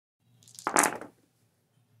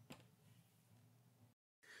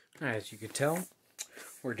As you could tell,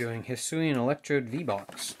 we're doing Hisuian Electrode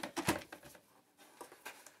V-Box.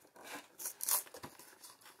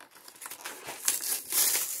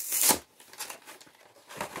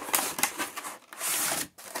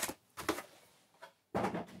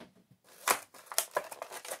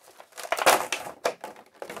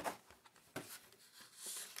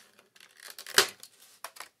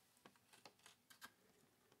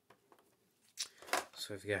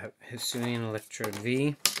 So we've got Hisuian Electrode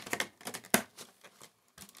V.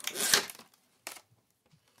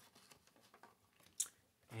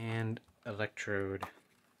 And Electrode.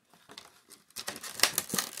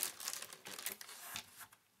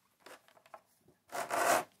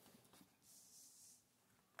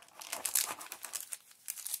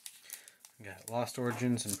 We got Lost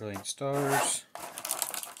Origins and Brilliant Stars.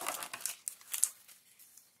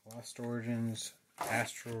 Lost Origins,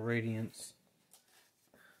 Astral Radiance.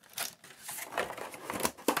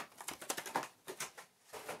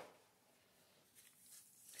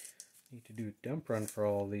 Need to do a dump run for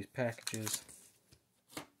all of these packages.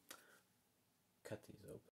 Cut these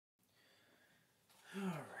open.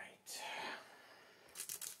 Alright.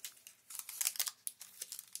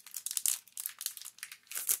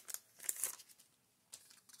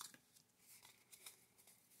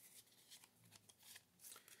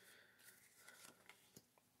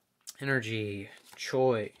 Energy,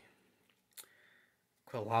 Choi,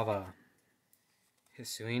 Quilava,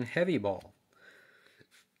 Hisuian Heavy Ball.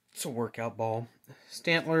 It's a workout ball.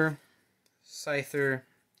 Stantler, Scyther,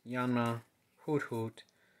 Yanma, Hoot Hoot,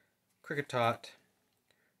 Cricketot,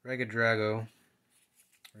 Regidrago,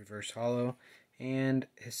 Reverse Hollow, and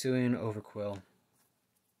Hisuian Overquill.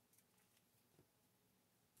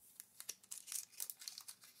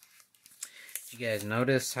 Did you guys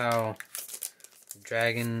notice how the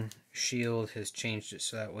Dragon Shield has changed it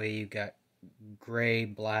so that way you got gray,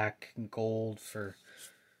 black, gold for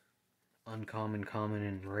uncommon, common,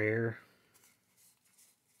 and rare?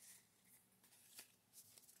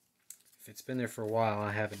 If it's been there for a while,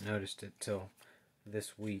 I haven't noticed it till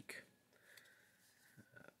this week.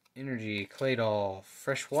 Energy, Claydol,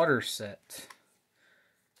 Freshwater Set,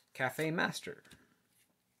 Cafe Master,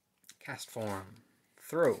 Castform,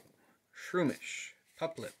 Throw, Shroomish,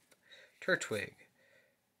 Puplip, Turtwig,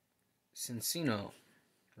 Cincino,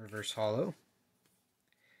 Reverse Hollow,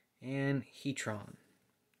 and Heatron.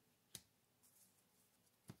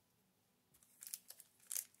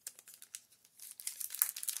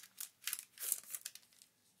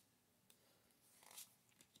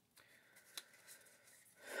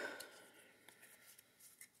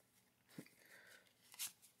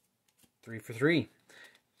 Three for three.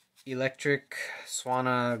 Electric,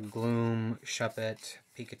 Swanna, Gloom, Shuppet,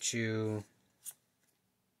 Pikachu,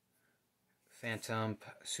 Phantom,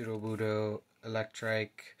 Pseudobudo, Electrike.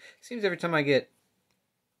 Seems every time I get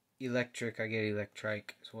Electric, I get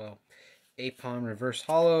Electrike as well. Apom, Reverse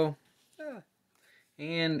Hollow,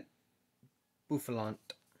 and Bouffalant.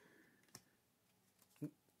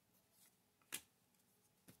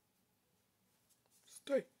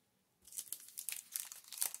 Stay.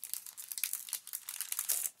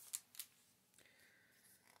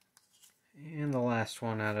 And the last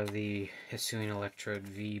one out of the Hisuian Electrode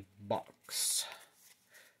V box.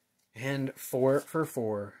 And 4 for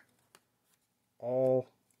 4. All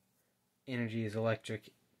energy is electric,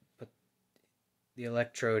 but the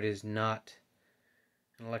Electrode is not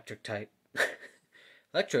an electric type.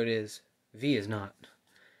 Electrode is, V is not.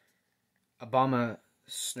 Obama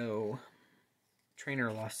Snow,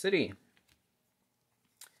 Trainer Lost City,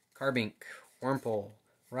 Carbink, Wurmple,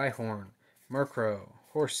 Rhyhorn, Murkrow,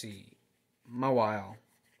 Horsey, Mawile,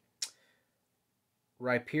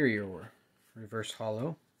 Rhyperior, Reverse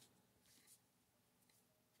Hollow,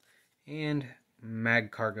 and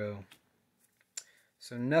Magcargo.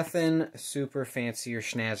 So nothing super fancy or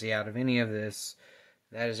snazzy out of any of this.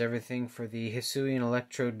 That is everything for the Hisuian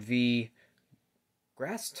Electrode V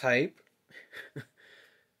Grass type.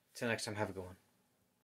 Till next time, have a good one.